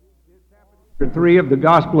3 of the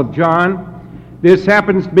Gospel of John. This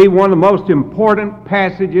happens to be one of the most important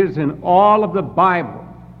passages in all of the Bible.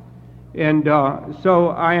 And so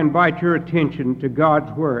I invite your attention to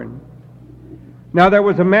God's Word. Now there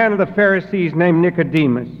was a man of the Pharisees named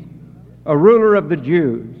Nicodemus, a ruler of the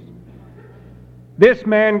Jews. This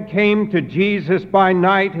man came to Jesus by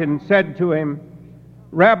night and said to him,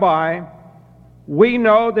 "Rabbi, we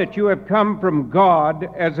know that you have come from God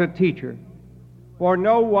as a teacher, for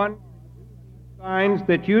no one signs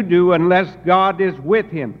that you do unless God is with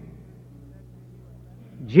him."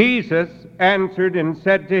 Jesus answered and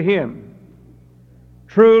said to him,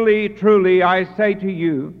 "Truly, truly, I say to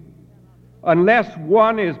you, unless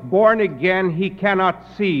one is born again, he cannot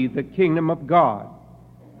see the kingdom of God."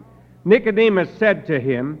 Nicodemus said to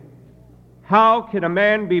him, "How can a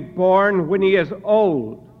man be born when he is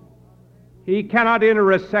old? He cannot enter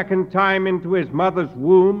a second time into his mother's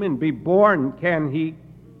womb and be born, can he?"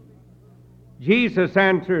 Jesus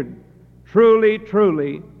answered, "Truly,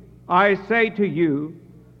 truly, I say to you,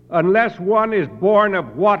 unless one is born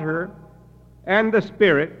of water and the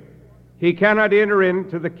Spirit, he cannot enter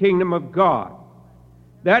into the kingdom of God.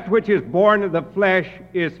 That which is born of the flesh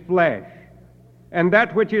is flesh, and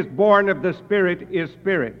that which is born of the Spirit is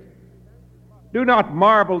spirit. Do not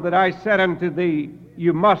marvel that I said unto thee,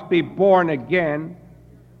 you must be born again.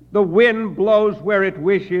 The wind blows where it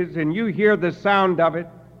wishes, and you hear the sound of it,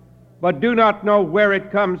 but do not know where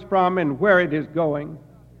it comes from and where it is going.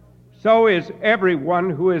 So is everyone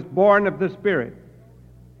who is born of the Spirit."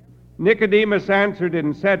 Nicodemus answered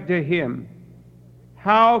and said to him,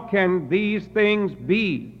 "How can these things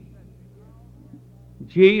be?"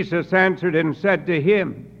 Jesus answered and said to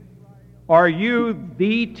him, "Are you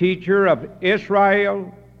the teacher of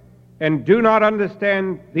Israel, and do not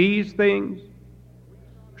understand these things?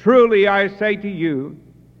 Truly I say to you,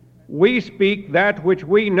 we speak that which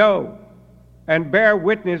we know, and bear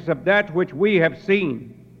witness of that which we have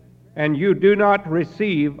seen, and you do not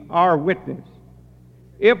receive our witness.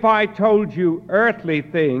 If I told you earthly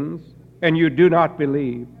things, and you do not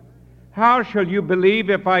believe, how shall you believe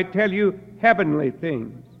if I tell you heavenly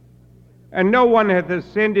things? And no one hath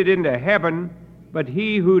ascended into heaven, but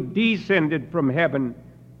he who descended from heaven,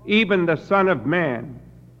 even the Son of Man.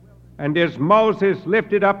 And as Moses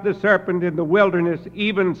lifted up the serpent in the wilderness,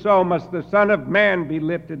 even so must the Son of Man be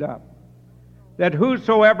lifted up, that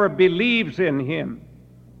whosoever believes in him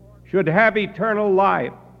should have eternal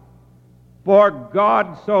life. For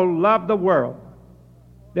God so loved the world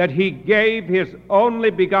that he gave his only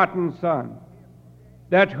begotten Son,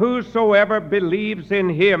 that whosoever believes in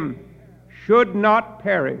him should not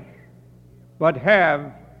perish, but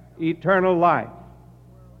have eternal life.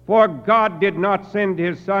 For God did not send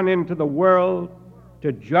his Son into the world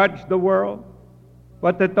to judge the world,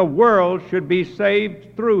 but that the world should be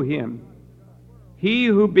saved through him. He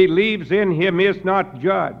who believes in him is not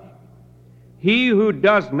judged. He who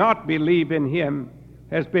does not believe in him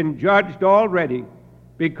has been judged already,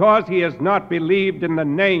 because he has not believed in the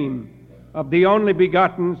name of the only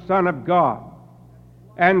begotten Son of God.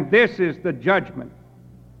 And this is the judgment,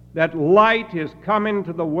 that light is come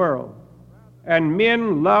into the world, and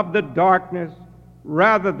men love the darkness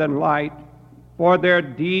rather than light, for their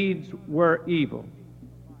deeds were evil.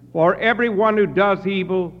 For everyone who does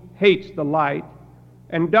evil hates the light,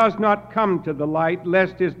 and does not come to the light,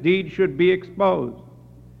 lest his deeds should be exposed.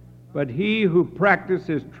 But he who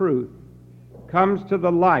practices truth comes to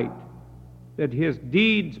the light, that his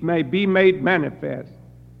deeds may be made manifest,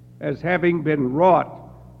 as having been wrought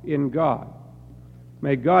in God.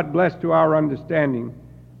 May God bless to our understanding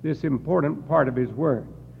this important part of his word.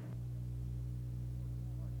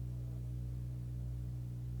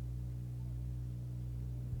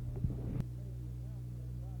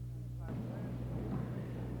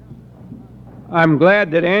 I'm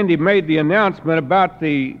glad that Andy made the announcement about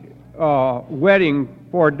the wedding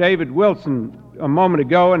for David Wilson a moment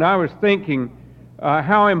ago, and I was thinking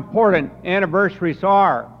how important anniversaries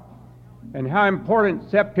are, and how important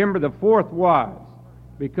September the 4th was,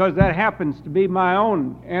 because that happens to be my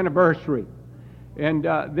own anniversary. And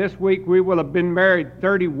this week we will have been married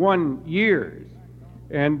 31 years,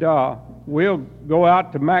 and we'll go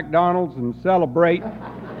out to McDonald's and celebrate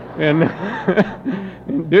and,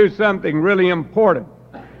 and do something really important.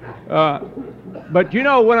 But you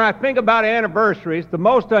know, when I think about anniversaries, the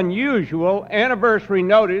most unusual anniversary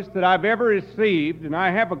notice that I've ever received, and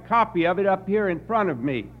I have a copy of it up here in front of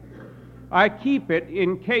me. I keep it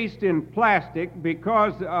encased in plastic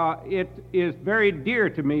because it is very dear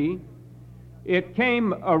to me. It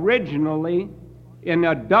came originally in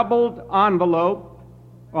a doubled envelope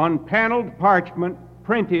on paneled parchment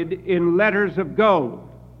printed in letters of gold.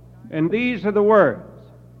 And these are the words: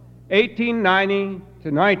 1890 to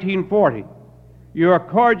 1940. You are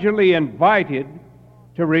cordially invited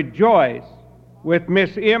to rejoice with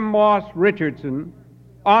Miss M. Moss Richardson,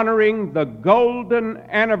 honoring the golden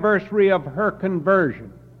anniversary of her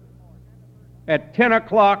conversion at 10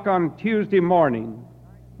 o'clock on Tuesday morning,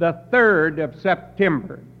 the 3rd of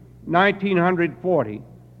September, 1940.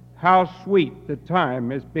 How sweet the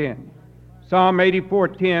time has been. Psalm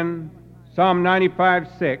 84:10, Psalm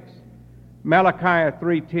 95:6, Malachi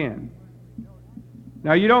 3:10.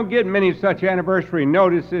 Now, you don't get many such anniversary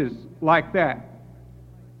notices like that.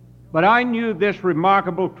 But I knew this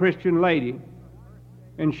remarkable Christian lady,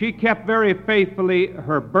 and she kept very faithfully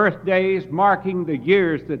her birthdays, marking the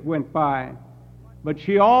years that went by. But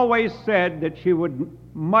she always said that she would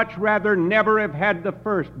much rather never have had the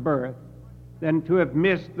first birth than to have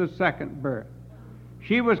missed the second birth.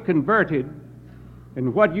 She was converted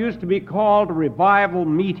in what used to be called a revival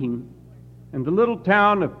meeting in the little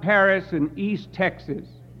town of Paris in East Texas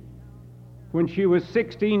when she was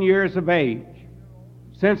 16 years of age.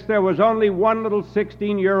 Since there was only one little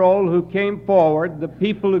 16-year-old who came forward, the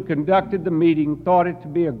people who conducted the meeting thought it to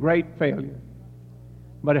be a great failure.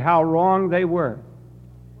 But how wrong they were.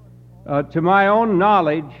 To my own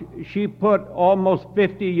knowledge, she put almost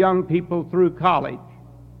 50 young people through college.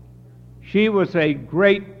 She was a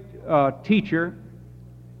great teacher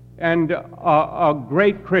and a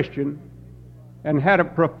great Christian, and had a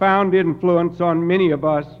profound influence on many of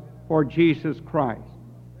us for Jesus Christ.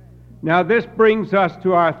 Now, this brings us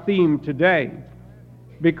to our theme today,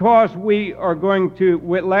 because we are going to,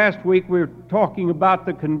 last week we were talking about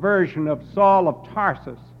the conversion of Saul of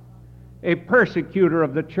Tarsus, a persecutor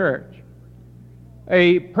of the church,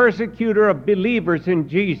 a persecutor of believers in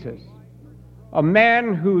Jesus, a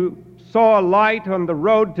man who saw a light on the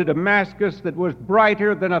road to Damascus that was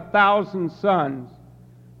brighter than 1,000 suns,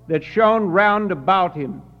 that shone round about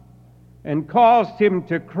him, and caused him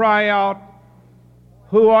to cry out,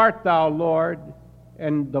 "Who art thou, Lord?"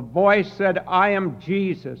 And the voice said, "I am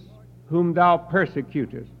Jesus, whom thou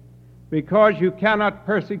persecutest," because you cannot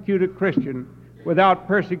persecute a Christian without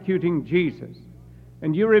persecuting Jesus.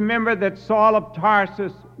 And you remember that Saul of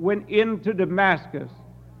Tarsus went into Damascus,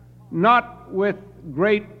 not with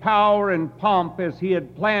great power and pomp as he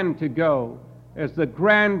had planned to go, as the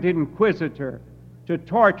Grand Inquisitor, to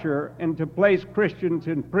torture and to place Christians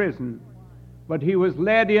in prison, but he was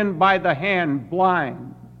led in by the hand,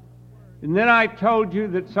 blind. And then I told you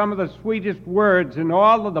that some of the sweetest words in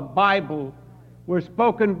all of the Bible were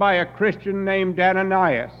spoken by a Christian named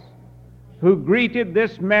Ananias, who greeted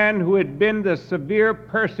this man who had been the severe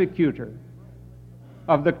persecutor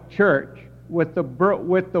of the church with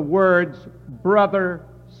the words, "Brother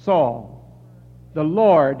Saul, the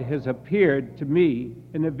Lord has appeared to me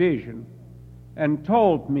in a vision and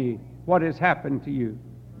told me what has happened to you."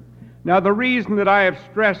 Now, the reason that I have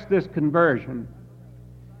stressed this conversion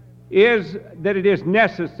is that it is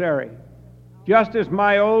necessary. Just as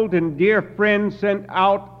my old and dear friend sent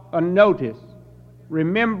out a notice,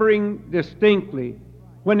 remembering distinctly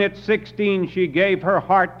when at 16 she gave her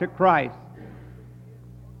heart to Christ,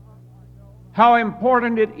 how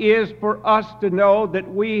important it is for us to know that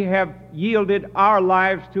we have yielded our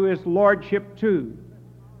lives to His Lordship too.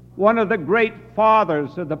 One of the great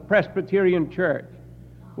fathers of the Presbyterian Church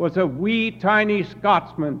was a wee tiny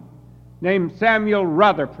Scotsman named Samuel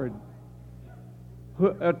Rutherford,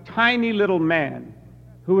 a tiny little man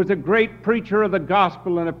who was a great preacher of the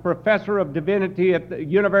gospel and a professor of divinity at the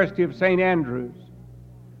University of St. Andrews.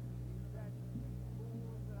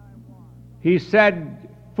 He said,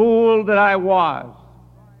 "Fool that I was,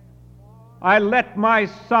 I let my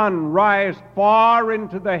sun rise far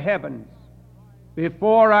into the heavens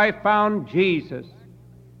before I found Jesus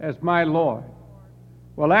as my Lord."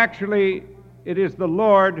 Well, actually, it is the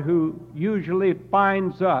Lord who usually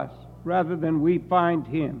finds us rather than we find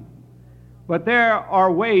Him. But there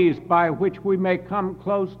are ways by which we may come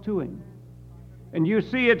close to Him. And you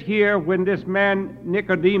see it here when this man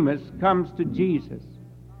Nicodemus comes to Jesus.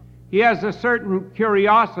 He has a certain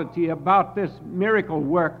curiosity about this miracle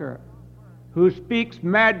worker who speaks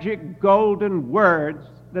magic golden words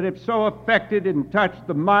that have so affected and touched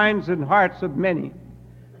the minds and hearts of many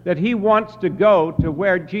that he wants to go to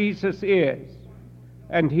where Jesus is,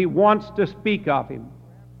 and he wants to speak of Him.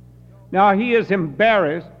 Now, he is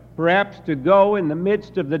embarrassed, perhaps, to go in the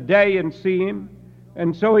midst of the day and see Him,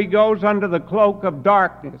 and so he goes under the cloak of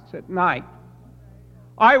darkness at night.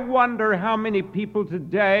 I wonder how many people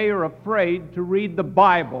today are afraid to read the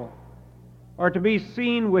Bible, or to be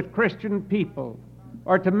seen with Christian people,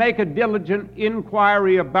 or to make a diligent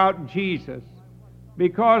inquiry about Jesus,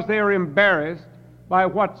 because they are embarrassed by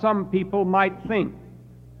what some people might think.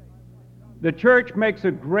 The church makes a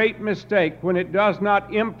great mistake when it does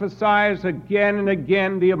not emphasize again and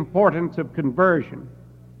again the importance of conversion.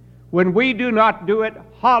 When we do not do it,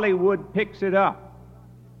 Hollywood picks it up.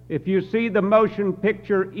 If you see the motion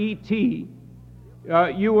picture E.T.,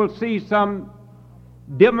 you will see some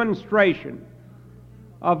demonstration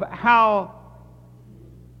of how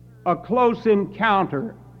a close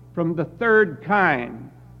encounter from the third kind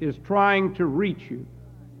is trying to reach you.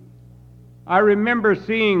 I remember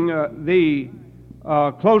seeing the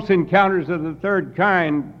Close Encounters of the Third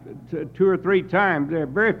Kind 2 or 3 times. There are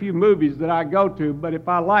very few movies that I go to, but if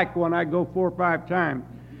I like one, I go 4 or 5 times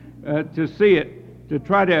to see it, to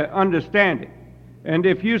try to understand it. And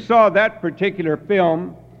if you saw that particular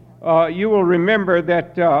film, you will remember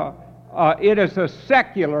that it is a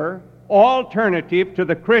secular alternative to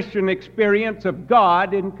the Christian experience of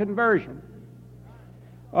God in conversion.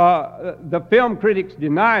 The film critics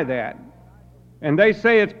deny that, and they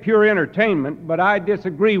say it's pure entertainment, but I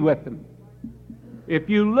disagree with them. If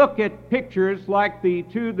you look at pictures like the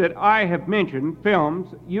 2 that I have mentioned,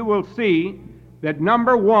 films, you will see that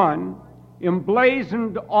number 1,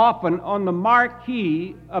 emblazoned often on the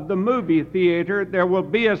marquee of the movie theater, there will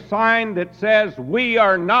be a sign that says, "We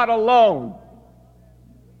are not alone."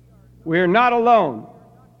 We are not alone.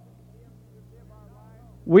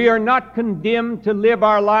 We are not condemned to live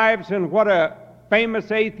our lives in what a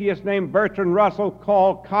famous atheist named Bertrand Russell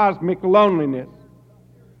called cosmic loneliness.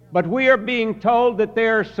 But we are being told that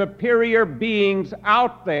there are superior beings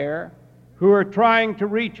out there who are trying to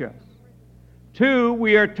reach us. 2,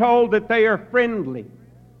 we are told that they are friendly.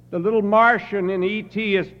 The little Martian in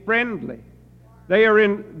E.T. is friendly. They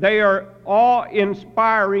are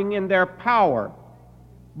awe-inspiring in their power,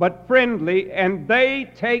 but friendly, and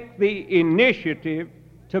they take the initiative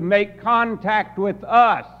to make contact with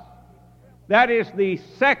us. That is the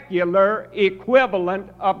secular equivalent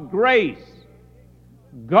of grace.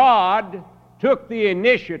 God took the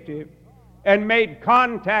initiative and made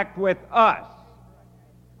contact with us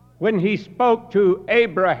when He spoke to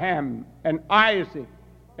Abraham and Isaac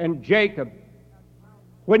and Jacob,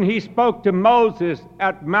 when He spoke to Moses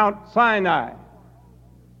at Mount Sinai,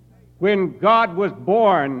 when God was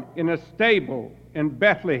born in a stable in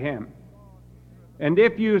Bethlehem. And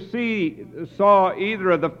if you saw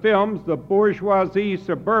either of the films, the bourgeoisie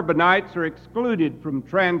suburbanites are excluded from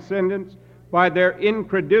transcendence by their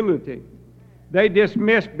incredulity. They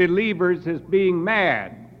dismiss believers as being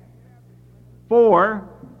mad. 4,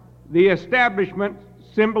 the establishment,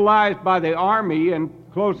 symbolized by the army and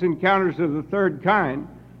Close Encounters of the Third Kind,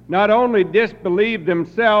 not only disbelieve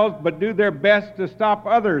themselves, but do their best to stop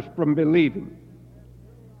others from believing.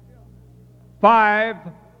 5,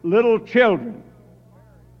 little children.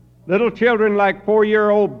 Little children like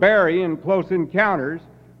 4-year-old Barry in Close Encounters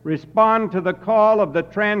respond to the call of the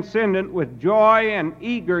transcendent with joy and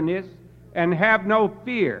eagerness and have no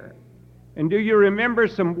fear. And do you remember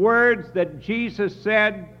some words that Jesus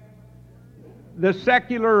said? The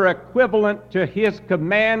secular equivalent to His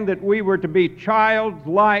command that we were to be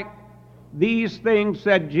childlike. These things,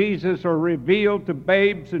 said Jesus, are revealed to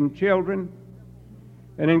babes and children.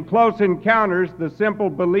 And in Close Encounters, the simple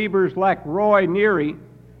believers like Roy Neary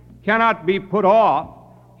cannot be put off.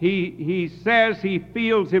 He says he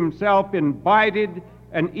feels himself invited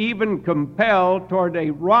and even compelled toward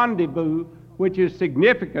a rendezvous which is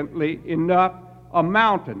significantly enough a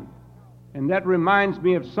mountain. And that reminds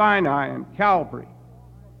me of Sinai and Calvary.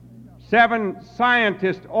 7,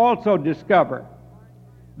 scientists also discover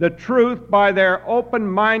the truth by their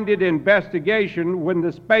open-minded investigation when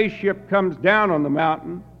the spaceship comes down on the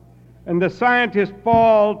mountain, and the scientists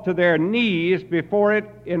fall to their knees before it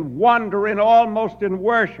in wonder and almost in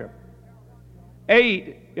worship.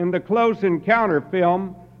 8, in the Close Encounter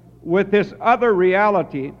film, with this other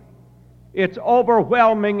reality, it's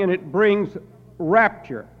overwhelming and it brings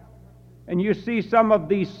rapture. And you see some of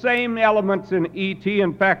these same elements in E.T.,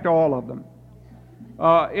 in fact, all of them.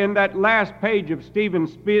 In that last page of Steven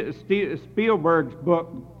Spielberg's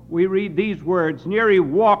book, we read these words: Neary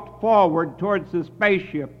walked forward towards the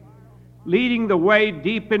spaceship, leading the way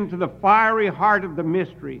deep into the fiery heart of the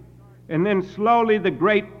mystery. And then slowly the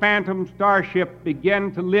great phantom starship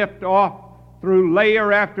began to lift off through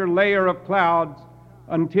layer after layer of clouds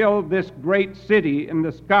until this great city in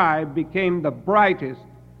the sky became the brightest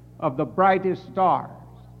of the brightest stars.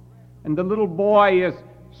 And the little boy is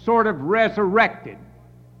sort of resurrected.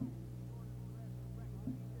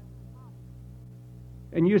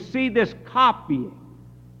 And you see this copying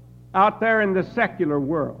out there in the secular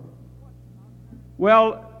world.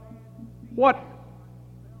 Well, what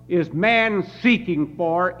is man seeking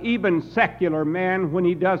for, even secular man, when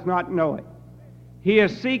he does not know it. He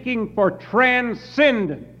is seeking for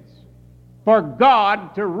transcendence, for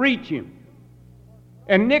God to reach him.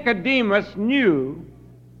 And Nicodemus knew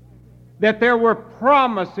that there were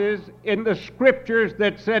promises in the Scriptures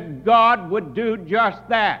that said God would do just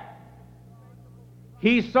that.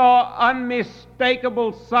 He saw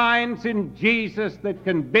unmistakable signs in Jesus that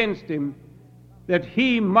convinced him that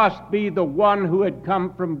he must be the one who had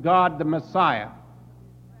come from God, the Messiah.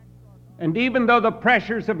 And even though the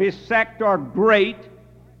pressures of his sect are great,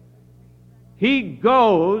 he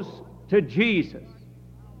goes to Jesus.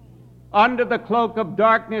 Under the cloak of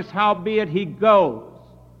darkness, howbeit he goes.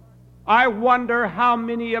 I wonder how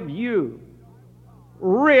many of you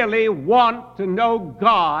really want to know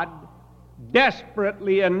God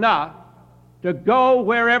desperately enough to go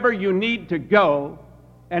wherever you need to go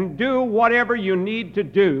and do whatever you need to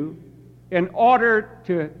do in order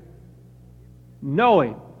to know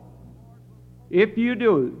him. If you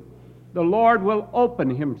do, the Lord will open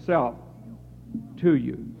himself to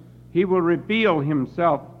you. He will reveal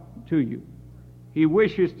himself to you. He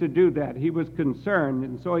wishes to do that. He was concerned,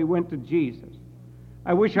 and so he went to Jesus.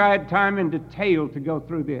 I wish I had time in detail to go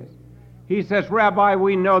through this. He says, Rabbi,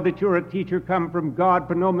 we know that you're a teacher come from God,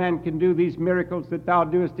 for no man can do these miracles that thou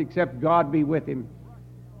doest except God be with him.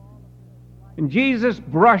 And Jesus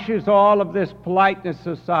brushes all of this politeness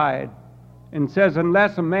aside and says,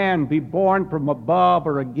 unless a man be born from above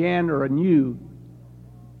or again or anew,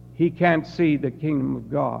 he can't see the kingdom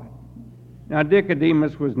of God. Now,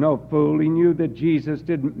 Nicodemus was no fool. He knew that Jesus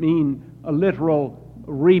didn't mean a literal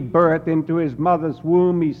rebirth into his mother's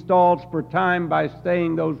womb. He stalls for time by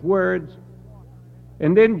saying those words.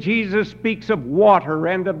 And then Jesus speaks of water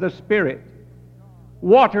and of the Spirit.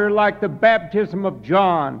 Water like the baptism of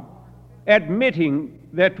John, admitting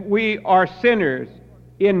that we are sinners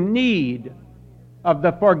in need of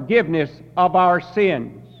the forgiveness of our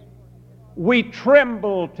sins. We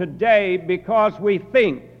tremble today because we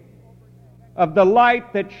think of the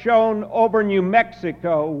light that shone over New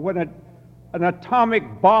Mexico when an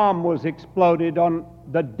atomic bomb was exploded on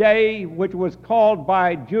the day which was called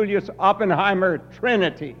by Julius Oppenheimer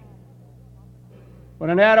Trinity, when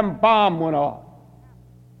an atom bomb went off.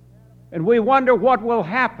 And we wonder what will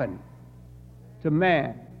happen to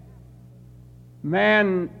man.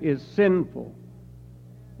 Man is sinful,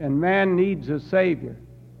 and man needs a Savior.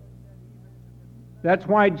 That's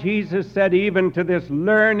why Jesus said even to this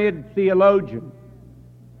learned theologian,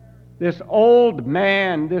 this old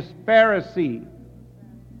man, this Pharisee.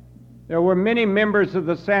 There were many members of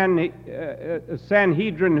the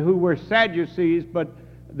Sanhedrin who were Sadducees, but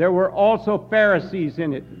there were also Pharisees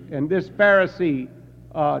in it. And this Pharisee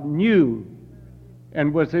knew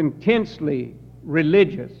and was intensely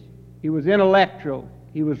religious. He was intellectual.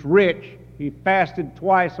 He was rich. He fasted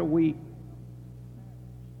twice a week.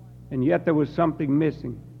 And yet there was something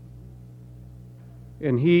missing.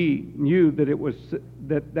 And he knew that it was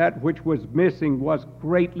that which was missing was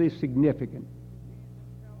greatly significant.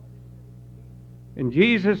 And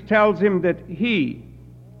Jesus tells him that he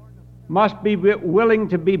must be willing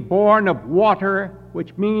to be born of water,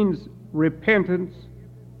 which means repentance,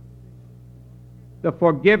 the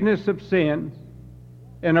forgiveness of sins,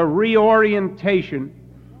 and a reorientation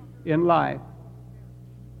in life.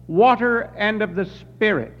 Water and of the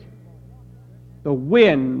Spirit. The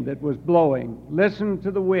wind that was blowing. Listen to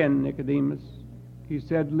the wind, Nicodemus. He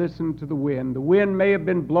said, listen to the wind. The wind may have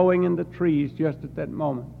been blowing in the trees just at that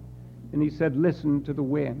moment. And he said, listen to the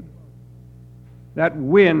wind. That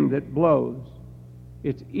wind that blows,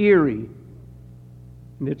 it's eerie,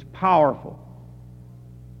 and it's powerful,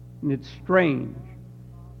 and it's strange.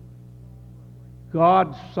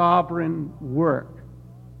 God's sovereign work.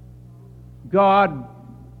 God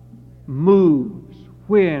moves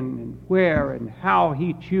when and where and how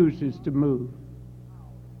he chooses to move.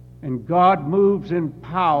 And God moves in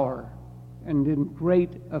power and in great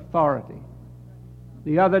authority.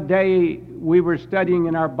 The other day we were studying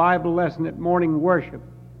in our Bible lesson at morning worship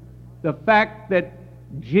the fact that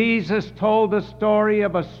Jesus told the story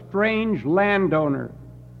of a strange landowner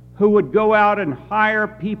who would go out and hire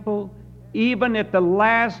people even at the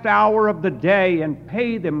last hour of the day and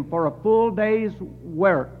pay them for a full day's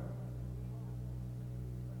work.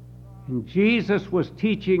 And Jesus was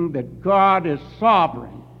teaching that God is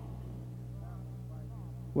sovereign.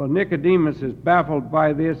 Well, Nicodemus is baffled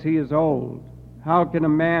by this. He is old. How can a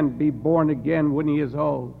man be born again when he is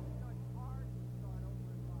old?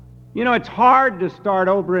 You know, it's hard to start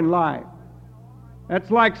over in life. That's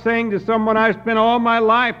like saying to someone, I spent all my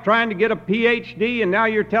life trying to get a PhD, and now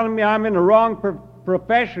you're telling me I'm in the wrong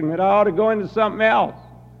profession, that I ought to go into something else.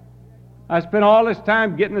 I spent all this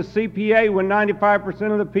time getting a CPA when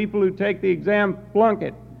 95% of the people who take the exam flunk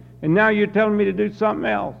it. And now you're telling me to do something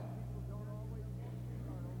else.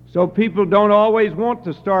 So people don't always want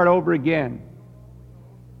to start over again.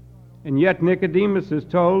 And yet Nicodemus is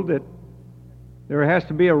told that there has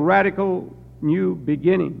to be a radical new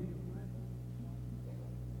beginning.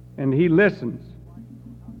 And he listens.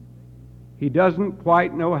 He doesn't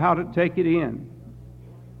quite know how to take it in.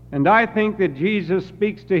 And I think that Jesus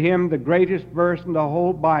speaks to him the greatest verse in the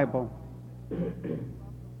whole Bible.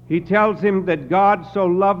 He tells him that God so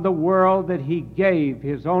loved the world that he gave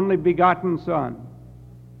his only begotten Son,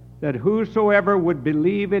 that whosoever would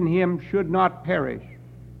believe in him should not perish,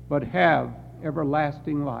 but have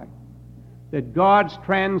everlasting life. That God's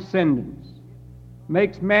transcendence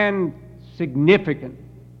makes man significant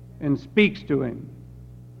and speaks to him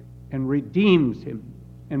and redeems him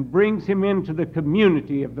and brings him into the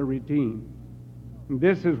community of the redeemed. And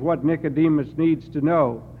this is what Nicodemus needs to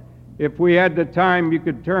know. If we had the time, you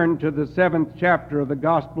could turn to the 7th chapter of the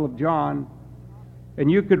Gospel of John, and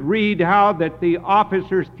you could read how that the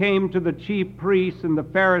officers came to the chief priests and the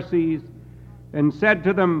Pharisees and said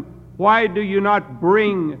to them, "Why do you not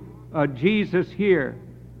bring Jesus here?"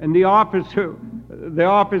 And the officer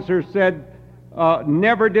said,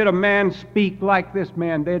 "Never did a man speak like this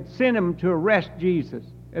man." They had sent him to arrest Jesus,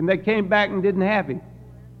 and they came back and didn't have him.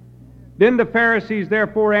 Then the Pharisees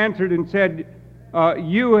therefore answered and said,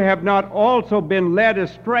 "You have not also been led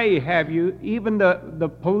astray, have you?" Even the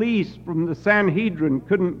police from the Sanhedrin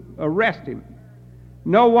couldn't arrest him.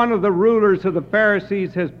 "No one of the rulers of the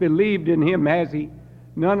Pharisees has believed in him, has he?"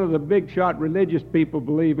 None of the big-shot religious people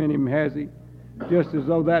believe in him, has he? Just as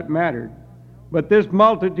though that mattered. "But this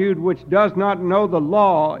multitude which does not know the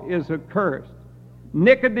law is accursed."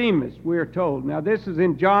 Nicodemus, we are told. Now this is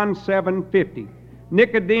in John 7:50.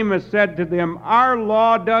 Nicodemus said to them, "Our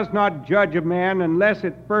law does not judge a man unless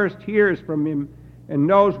it first hears from him and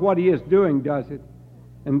knows what he is doing, does it?"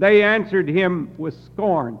 And they answered him with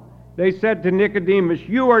scorn. They said to Nicodemus,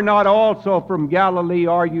 "You are not also from Galilee,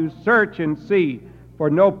 are you? Search and see, for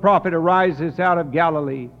no prophet arises out of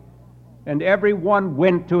Galilee." And every one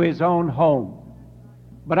went to his own home.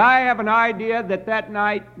 But I have an idea that that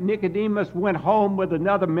night Nicodemus went home with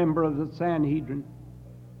another member of the Sanhedrin,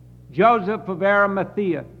 Joseph of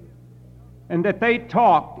Arimathea, and that they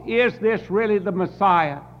talked, is this really the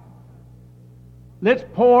Messiah? Let's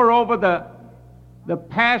pore over the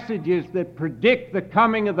passages that predict the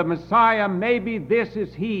coming of the Messiah. Maybe this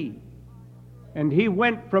is he. And he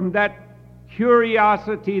went from that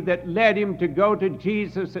curiosity that led him to go to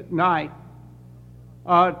Jesus at night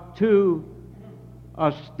to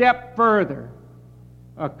a step further,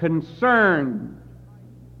 a concerned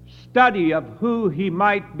study of who he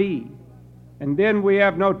might be. And then we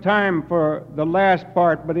have no time for the last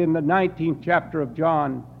part, but in the 19th chapter of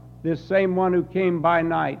John, this same one who came by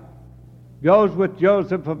night goes with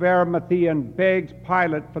Joseph of Arimathea and begs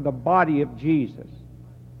Pilate for the body of Jesus.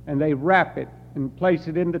 And they wrap it and place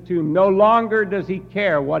it in the tomb. No longer does he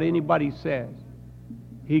care what anybody says.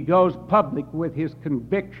 He goes public with his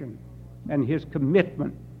conviction and his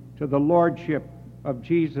commitment to the lordship of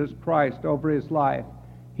Jesus Christ over his life.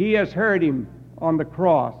 He has heard him on the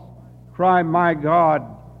cross cry, my God,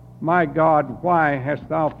 why hast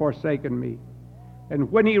thou forsaken me?"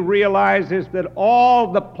 And when he realizes that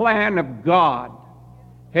all the plan of God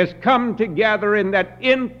has come together in that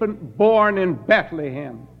infant born in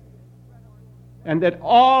Bethlehem, and that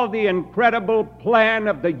all the incredible plan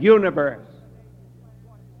of the universe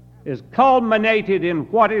is culminated in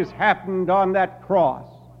what has happened on that cross,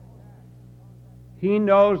 he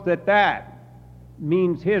knows that that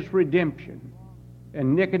means his redemption.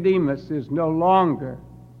 And Nicodemus is no longer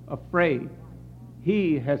afraid.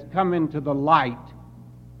 He has come into the light,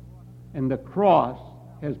 and the cross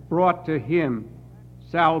has brought to him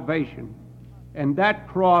salvation. And that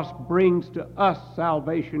cross brings to us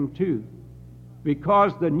salvation too,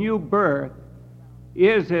 because the new birth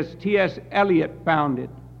is, as T.S. Eliot found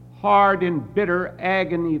it, hard and bitter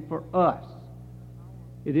agony for us.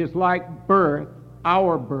 It is like birth,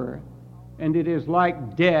 our birth, and it is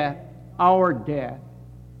like death, our death,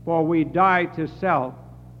 for we die to self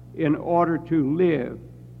in order to live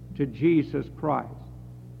to Jesus Christ.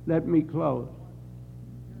 Let me close.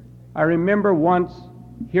 I remember once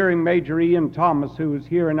hearing Major Ian Thomas, who was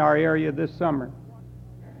here in our area this summer.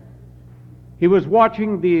 He was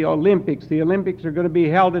watching the Olympics. The Olympics are going to be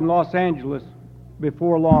held in Los Angeles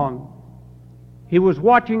before long. He was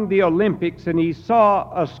watching the Olympics, and he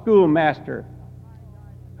saw a schoolmaster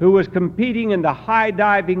who was competing in the high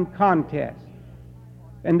diving contest.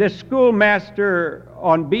 And this schoolmaster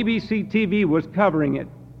on BBC TV was covering it.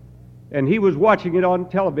 and he was watching it on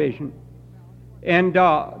television. And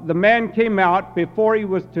the man came out before he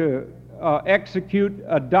was to execute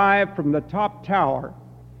a dive from the top tower,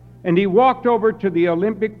 and he walked over to the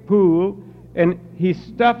Olympic pool, and he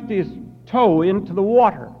stuffed his toe into the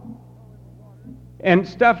water, and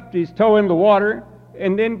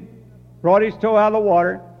then brought his toe out of the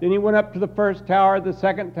water. Then he went up to the first tower, the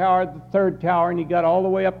second tower, the third tower, and he got all the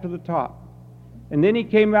way up to the top. And then he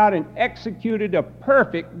came out and executed a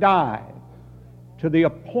perfect dive, to the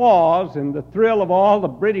applause and the thrill of all the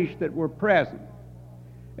British that were present.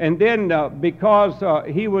 And then because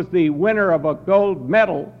he was the winner of a gold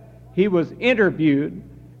medal, he was interviewed,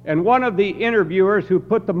 and one of the interviewers who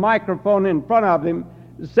put the microphone in front of him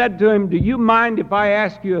said to him, "Do you mind if I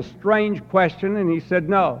ask you a strange question?" And he said,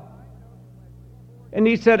 "No." And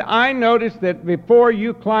he said, "I noticed that before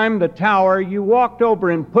you climbed the tower, you walked over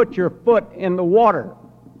and put your foot in the water.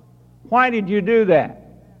 Why did you do that?"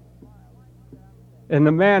 And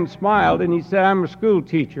the man smiled, and he said, "I'm a school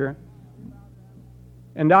teacher,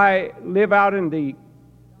 and I live out in the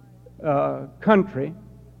country,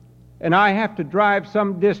 and I have to drive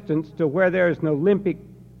some distance to where there is an Olympic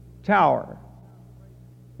tower."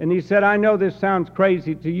 And he said, "I know this sounds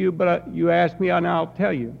crazy to you, but you asked me, and I'll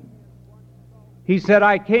tell you." He said,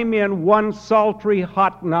 "I came in one sultry,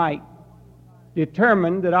 hot night,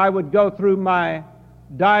 determined that I would go through my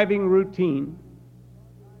diving routine.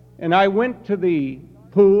 And I went to the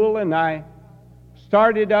pool, and I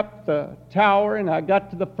started up the tower, and I got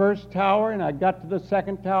to the first tower, and I got to the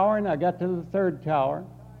second tower, and I got to the third tower.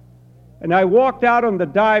 And I walked out on the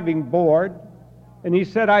diving board," and he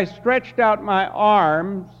said, "I stretched out my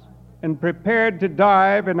arms and prepared to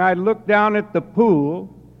dive, and I looked down at the pool,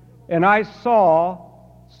 and I saw,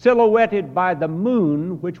 silhouetted by the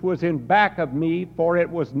moon, which was in back of me, for it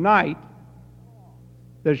was night,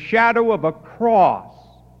 the shadow of a cross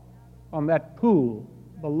on that pool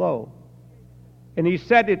below." And he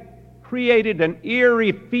said it created an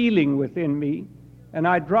eerie feeling within me, and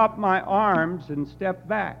I dropped my arms and stepped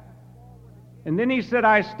back. And then he said,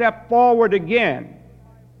 I stepped forward again,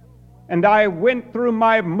 and I went through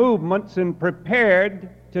my movements and prepared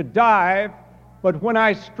to dive, but when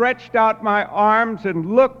I stretched out my arms and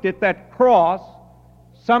looked at that cross,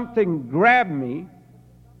 something grabbed me,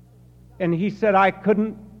 and he said I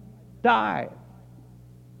couldn't dive.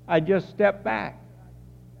 I just stepped back.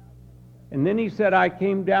 And then he said I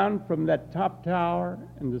came down from that top tower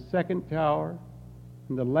and the second tower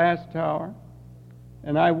and the last tower,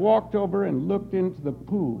 and I walked over and looked into the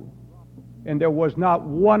pool, and there was not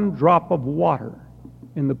one drop of water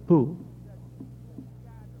in the pool.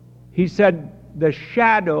 He said the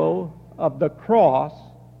shadow of the cross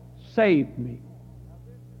saved me.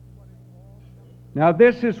 Now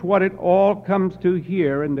this is what it all comes to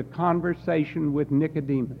here in the conversation with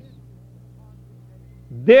Nicodemus.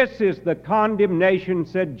 This is the condemnation,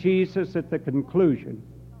 said Jesus at the conclusion,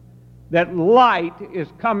 that light is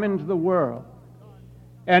come into the world,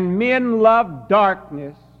 and men love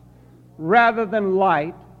darkness rather than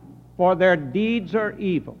light, for their deeds are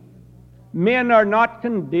evil. Men are not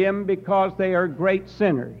condemned because they are great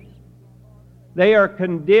sinners. They are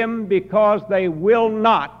condemned because they will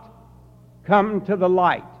not come to the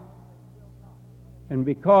light, and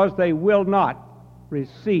because they will not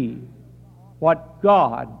receive what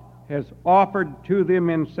God has offered to them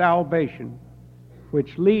in salvation,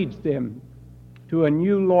 which leads them to a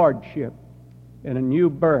new lordship and a new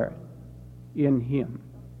birth in Him.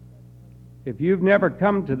 If you've never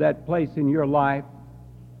come to that place in your life,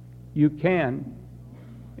 you can,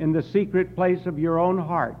 in the secret place of your own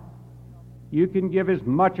heart. You can give as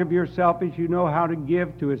much of yourself as you know how to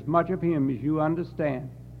give to as much of Him as you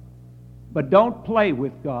understand. But don't play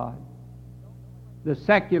with God. The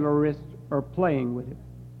secularists are playing with it.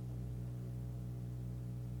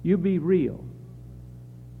 You be real.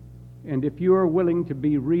 And if you are willing to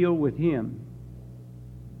be real with Him,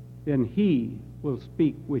 then He will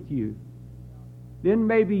speak with you. Then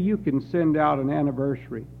maybe you can send out an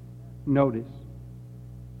anniversary notice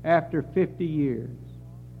after 50 years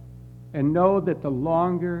and know that the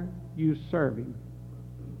longer you serve Him,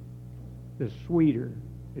 the sweeter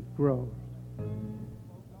it grows.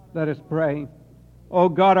 Let us pray. Oh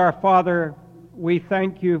God, our Father, we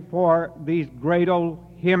thank You for these great old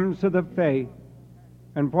hymns of the faith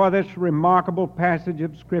and for this remarkable passage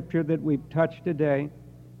of Scripture that we've touched today.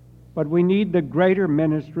 But we need the greater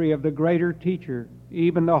ministry of the greater teacher,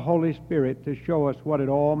 even the Holy Spirit, to show us what it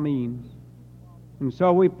all means. And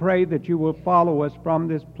so we pray that You will follow us from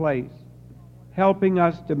this place, helping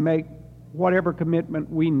us to make whatever commitment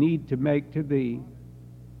we need to make to Thee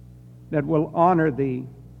that will honor Thee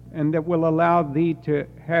and that will allow Thee to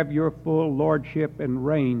have your full lordship and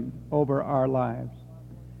reign over our lives.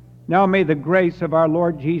 Now may the grace of our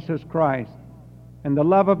Lord Jesus Christ and the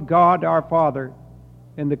love of God our Father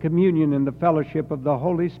and the communion and the fellowship of the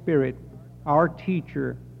Holy Spirit, our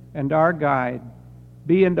teacher and our guide,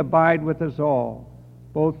 be and abide with us all,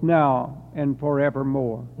 both now and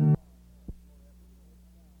forevermore.